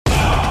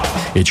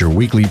It's your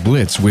weekly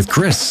blitz with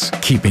Chris,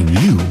 keeping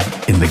you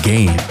in the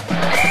game.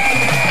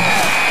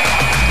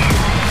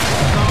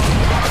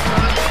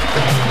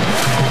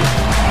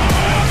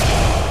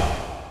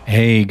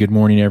 Hey, good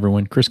morning,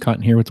 everyone. Chris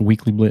Cotton here with the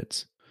Weekly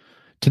Blitz.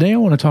 Today, I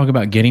want to talk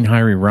about getting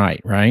hiring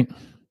right?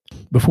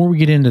 Before we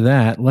get into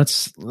that, I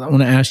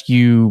want to ask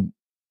you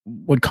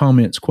what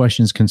comments,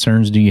 questions,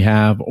 concerns do you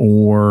have,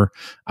 or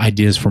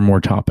ideas for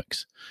more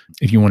topics?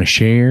 If you want to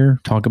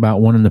share, talk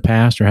about one in the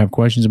past, or have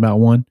questions about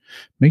one,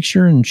 make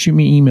sure and shoot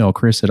me an email,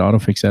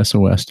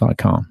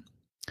 chris@autofixsos.com.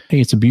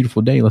 Hey, it's a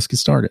beautiful day. Let's get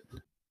started.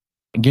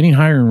 Getting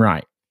hiring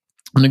right.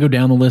 I'm going to go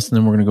down the list, and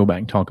then we're going to go back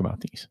and talk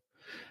about these.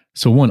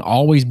 So 1,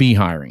 always be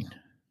hiring.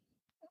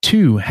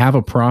 2, have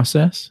a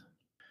process.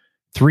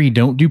 3,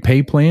 don't do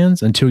pay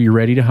plans until you're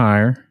ready to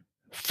hire.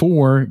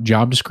 4,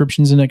 job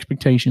descriptions and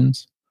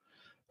expectations.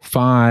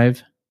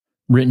 5,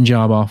 written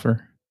job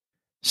offer.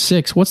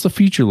 6, what's the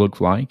future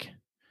look like?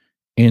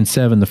 And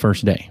 7, the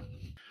first day.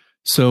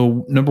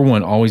 So number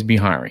 1, always be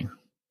hiring.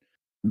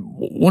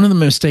 One of the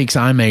mistakes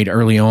I made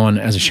early on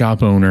as a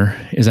shop owner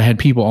is I had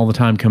people all the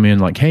time come in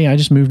like, hey, I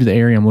just moved to the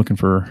area. I'm looking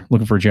for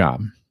a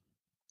job.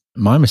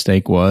 My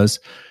mistake was,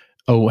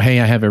 oh, hey,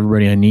 I have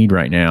everybody I need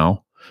right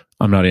now.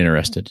 I'm not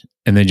interested.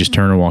 And then just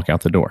turn and walk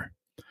out the door.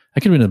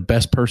 I could have been the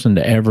best person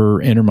to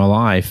ever enter my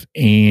life.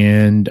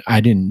 And I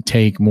didn't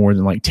take more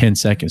than like 10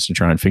 seconds to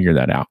try and figure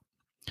that out.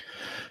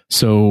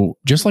 So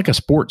just like a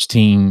sports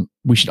team,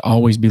 we should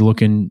always be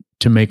looking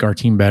to make our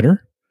team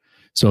better.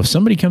 So if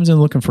somebody comes in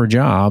looking for a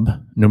job,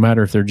 no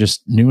matter if they're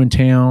just new in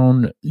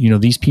town,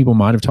 these people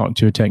might have talked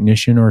to a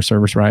technician or a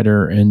service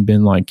writer and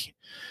been like,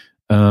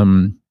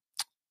 that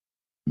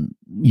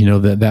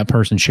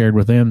person shared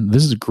with them,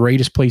 this is the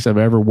greatest place I've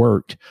ever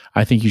worked.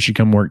 I think you should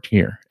come work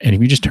here. And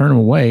if you just turn them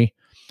away,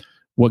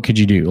 what could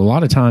you do? A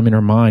lot of time in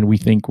our mind, we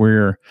think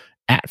we're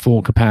at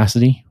full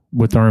capacity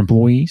with our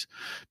employees,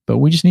 but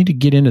we just need to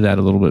get into that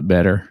a little bit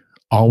better.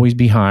 Always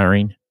be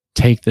hiring.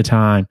 Take the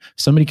time.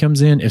 Somebody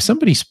comes in, if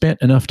somebody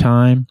spent enough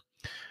time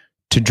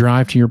to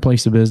drive to your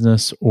place of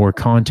business or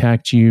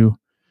contact you,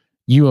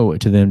 you owe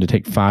it to them to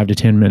take 5 to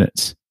 10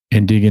 minutes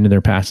and dig into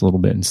their past a little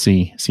bit and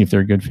see if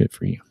they're a good fit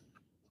for you.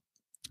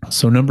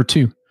 So number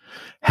 2,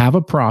 have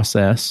a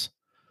process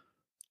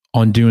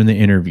on doing the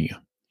interview.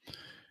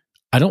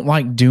 I don't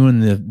like doing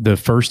the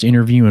first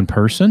interview in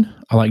person.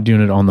 I like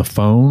doing it on the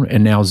phone,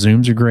 and now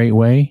Zoom's a great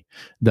way.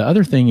 The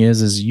other thing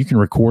is you can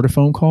record a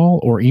phone call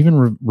or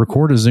even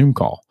record a Zoom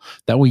call.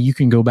 That way you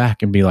can go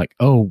back and be like,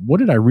 oh, what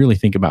did I really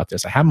think about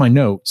this? I have my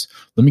notes.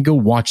 Let me go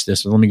watch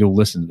this or let me go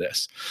listen to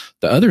this.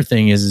 The other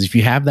thing is if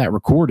you have that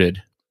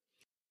recorded,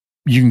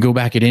 you can go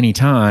back at any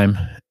time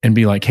and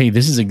be like, hey,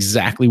 this is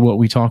exactly what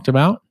we talked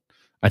about.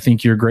 I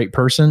think you're a great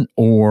person.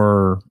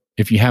 Or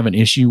if you have an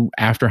issue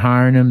after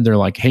hiring them, they're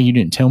like, hey, you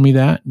didn't tell me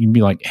that. You'd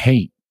be like,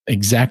 hey,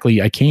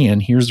 exactly, I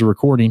can. Here's the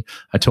recording.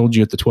 I told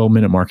you at the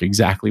 12-minute mark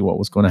exactly what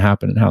was going to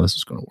happen and how this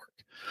was going to work.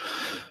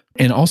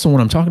 And also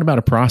when I'm talking about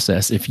a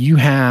process, if you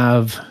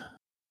have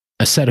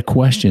a set of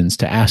questions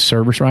to ask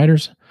service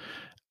writers,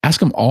 ask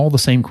them all the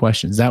same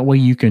questions. That way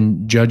you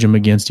can judge them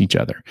against each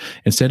other.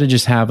 Instead of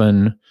just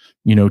having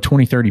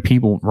 20, 30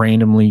 people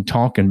randomly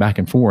talking back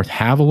and forth,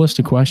 have a list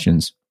of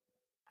questions.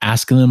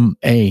 Ask them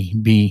A,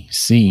 B,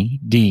 C,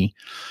 D.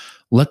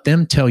 Let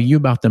them tell you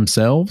about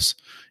themselves.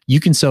 You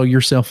can sell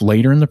yourself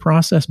later in the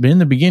process, but in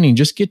the beginning,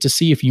 just get to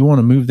see if you want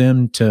to move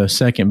them to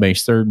second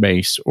base, third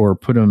base, or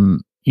put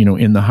them,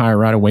 in the higher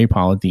right-of-way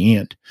pile at the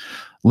end.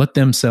 Let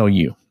them sell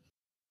you.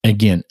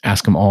 Again,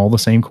 ask them all the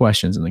same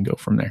questions and then go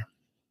from there.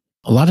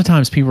 A lot of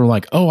times people are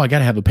like, oh, I got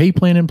to have a pay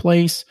plan in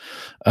place.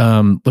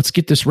 Let's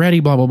get this ready,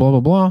 blah, blah, blah,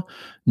 blah, blah.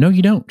 No,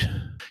 you don't.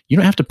 You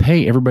don't have to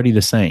pay everybody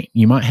the same.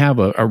 You might have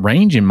a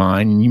range in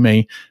mind, and you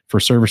may, for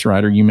service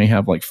writer, you may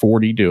have like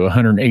 $40,000 to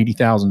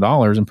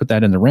 $180,000 and put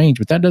that in the range,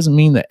 but that doesn't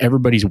mean that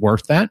everybody's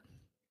worth that.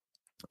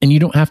 And you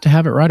don't have to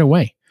have it right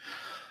away.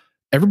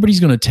 Everybody's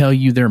going to tell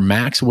you their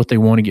max of what they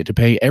want to get to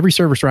pay. Every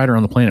service writer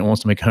on the planet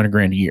wants to make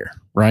 $100,000 a year,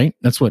 right?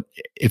 That's what,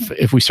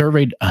 if we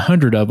surveyed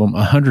 100 of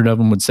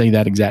them would say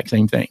that exact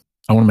same thing.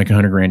 I want to make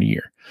 $100,000 a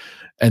year.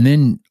 And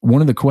then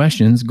one of the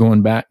questions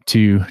going back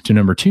to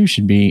number 2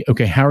 should be,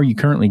 okay, how are you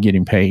currently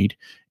getting paid?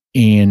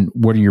 And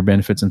what are your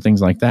benefits and things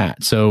like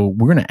that? So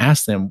we're going to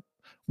ask them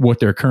what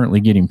they're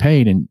currently getting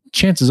paid. And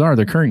chances are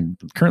they're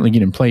currently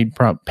getting paid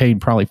probably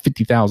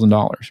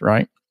 $50,000,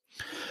 right?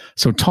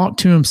 So talk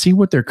to them, see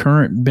what their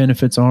current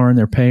benefits are and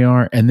their pay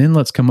are, and then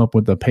let's come up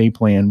with a pay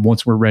plan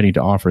once we're ready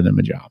to offer them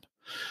a job.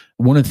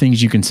 One of the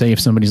things you can say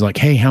if somebody's like,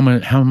 hey, how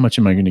much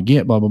am I going to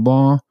get, blah, blah,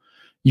 blah,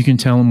 you can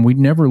tell them we'd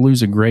never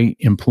lose a great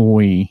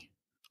employee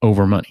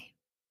over money.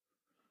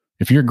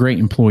 If you're a great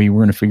employee,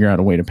 we're going to figure out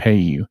a way to pay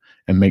you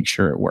and make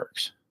sure it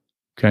works.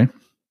 Okay.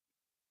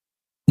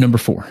 Number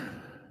 4,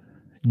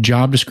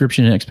 job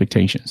description and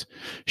expectations.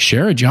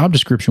 Share a job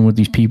description with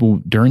these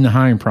people during the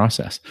hiring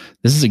process.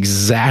 This is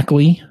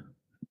exactly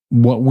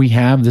what we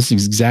have. This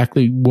is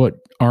exactly what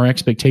our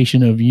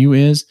expectation of you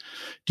is.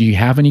 Do you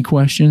have any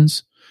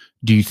questions?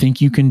 Do you think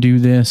you can do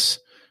this?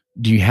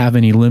 Do you have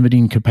any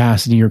limiting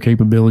capacity or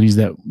capabilities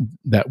that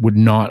would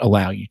not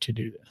allow you to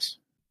do this?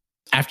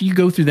 after you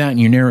go through that and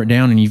you narrow it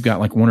down and you've got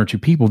like one or two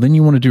people, then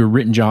you want to do a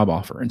written job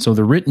offer. And so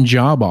the written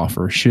job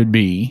offer should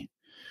be,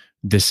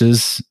 this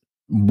is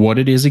what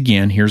it is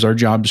again. Here's our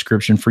job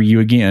description for you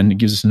again. It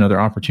gives us another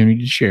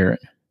opportunity to share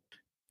it.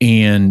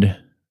 And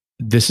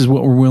this is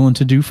what we're willing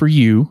to do for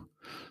you.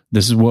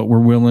 This is what we're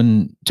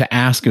willing to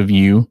ask of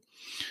you.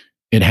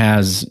 It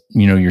has,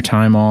 your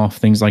time off,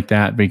 things like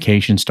that,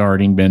 vacation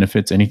starting,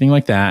 benefits, anything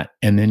like that,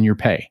 and then your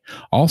pay.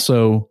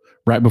 Also,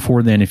 right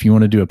before then, if you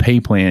want to do a pay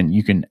plan,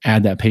 you can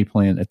add that pay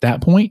plan at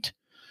that point.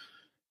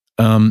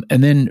 And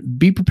then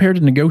be prepared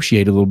to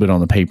negotiate a little bit on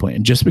the pay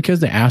plan. Just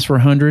because they ask for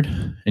 100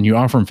 and you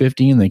offer them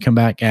 50 and they come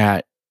back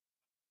at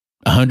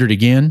 100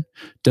 again,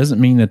 doesn't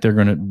mean that they're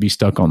going to be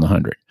stuck on the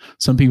 100.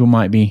 Some people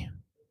might be,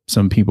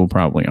 some people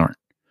probably aren't.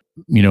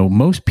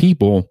 Most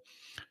people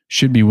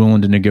should be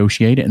willing to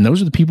negotiate it. And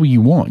those are the people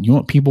you want. You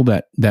want people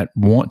that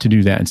want to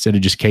do that instead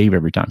of just cave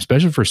every time,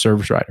 especially for a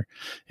service writer.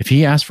 If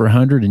he asks for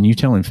 100 and you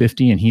tell him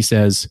 50 and he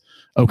says,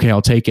 okay,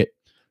 I'll take it,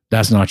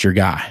 that's not your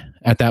guy.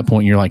 At that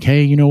point, you're like,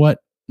 hey, you know what?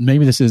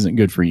 Maybe this isn't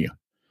good for you.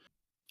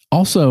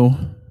 Also,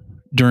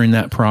 during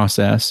that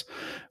process,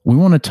 we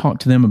want to talk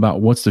to them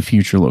about what's the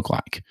future look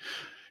like.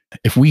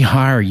 If we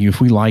hire you,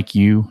 if we like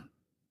you,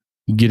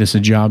 you get us a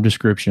job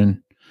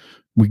description,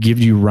 we give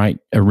you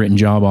a written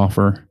job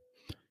offer.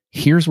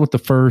 Here's what the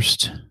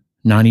first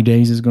 90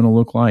 days is going to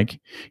look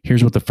like.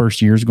 Here's what the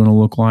first year is going to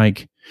look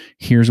like.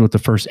 Here's what the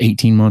first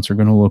 18 months are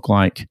going to look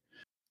like,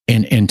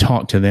 and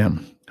talk to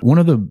them. One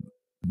of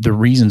the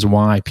reasons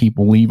why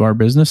people leave our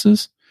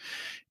businesses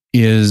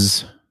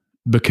is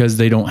because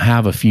they don't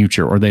have a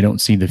future or they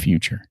don't see the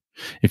future.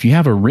 If you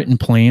have a written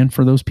plan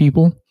for those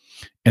people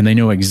and they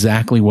know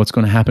exactly what's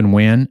going to happen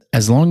when,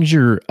 as long as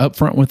you're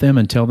upfront with them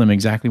and tell them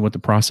exactly what the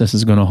process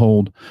is going to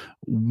hold,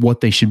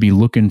 what they should be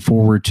looking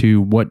forward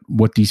to, what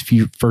these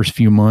first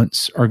few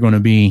months are going to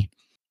be,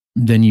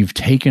 then you've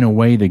taken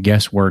away the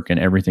guesswork and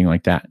everything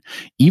like that.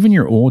 Even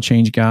your oil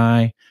change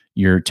guy,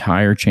 your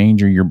tire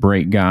changer, your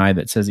brake guy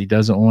that says he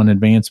doesn't want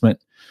advancement,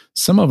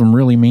 some of them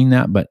really mean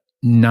that, but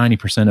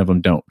 90% of them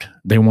don't.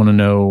 They want to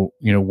know,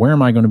 where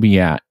am I going to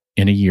be at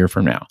in a year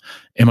from now?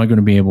 Am I going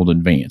to be able to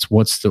advance?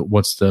 What's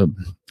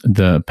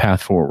the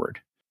path forward?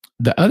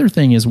 The other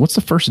thing is, what's the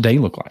first day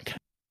look like?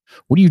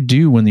 What do you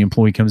do when the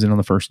employee comes in on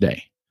the first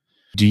day?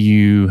 Do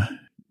you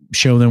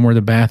show them where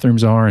the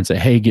bathrooms are and say,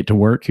 hey, get to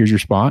work, here's your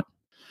spot?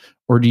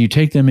 Or do you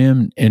take them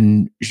in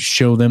and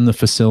show them the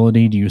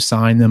facility? Do you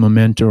assign them a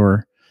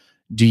mentor?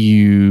 Do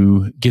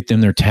you get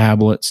them their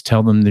tablets,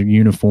 tell them their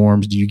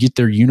uniforms? Do you get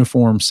their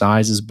uniform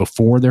sizes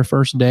before their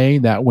first day?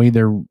 That way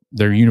their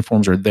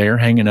uniforms are there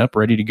hanging up,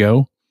 ready to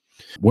go.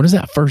 What does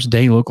that first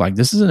day look like?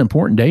 This is an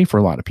important day for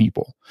a lot of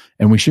people.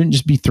 And we shouldn't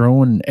just be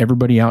throwing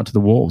everybody out to the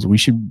wolves. We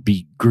should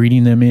be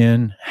greeting them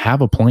in,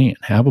 have a plan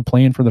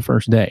for the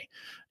first day.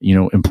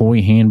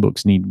 Employee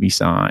handbooks need to be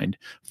signed.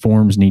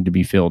 Forms need to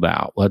be filled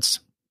out. Let's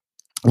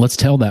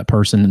tell that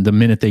person the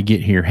minute they get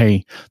here,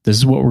 hey, this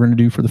is what we're going to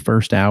do for the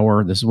first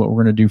hour. This is what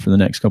we're going to do for the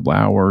next couple of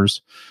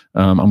hours.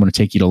 I'm going to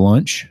take you to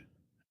lunch.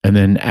 And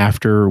then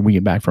after we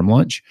get back from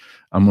lunch,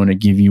 I'm going to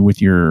give you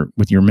with your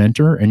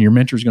mentor, and your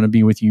mentor is going to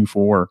be with you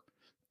for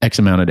X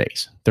amount of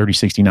days, 30,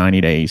 60,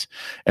 90 days.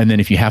 And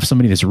then if you have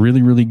somebody that's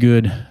really, really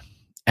good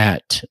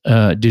at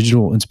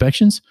digital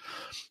inspections,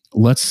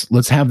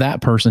 let's have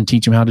that person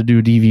teach them how to do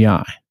a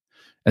DVI.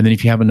 And then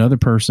if you have another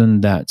person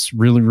that's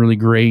really, really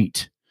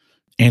great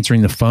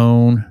answering the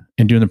phone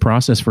and doing the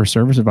process for a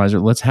service advisor,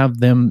 let's have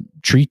them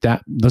treat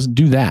that. Let's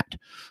do that.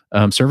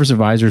 Service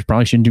advisors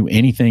probably shouldn't do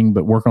anything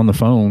but work on the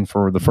phone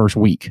for the first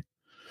week.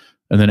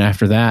 And then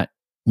after that,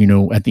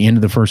 at the end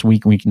of the first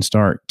week, we can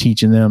start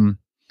teaching them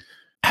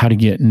how to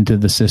get into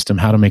the system,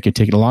 how to make a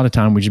ticket. A lot of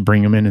time we just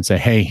bring them in and say,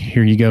 hey,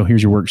 here you go.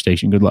 Here's your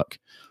workstation. Good luck.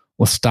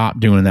 Let's stop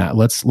doing that.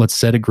 Let's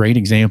set a great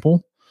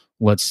example.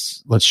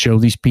 Let's show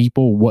these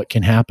people what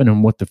can happen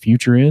and what the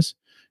future is.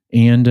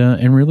 And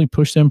really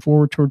push them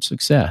forward towards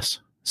success.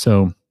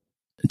 So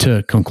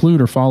to conclude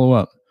or follow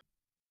up,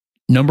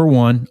 number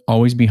 1,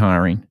 always be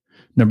hiring.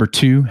 Number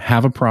 2,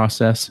 have a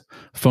process,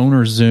 phone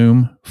or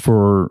Zoom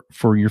for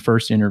your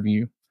first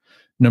interview.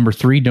 Number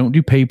 3, don't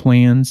do pay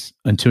plans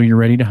until you're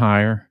ready to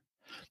hire.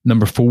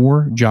 Number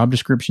 4, job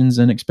descriptions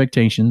and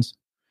expectations.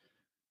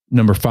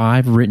 Number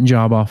 5, written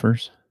job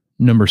offers.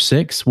 Number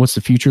 6, what's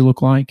the future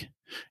look like?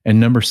 And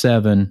number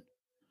 7,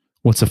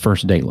 what's the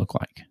first day look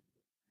like?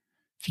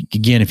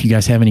 Again, if you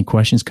guys have any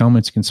questions,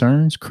 comments,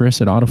 concerns,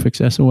 Chris at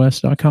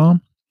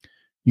AutoFixSOS.com.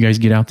 You guys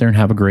get out there and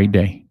have a great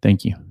day.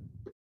 Thank you.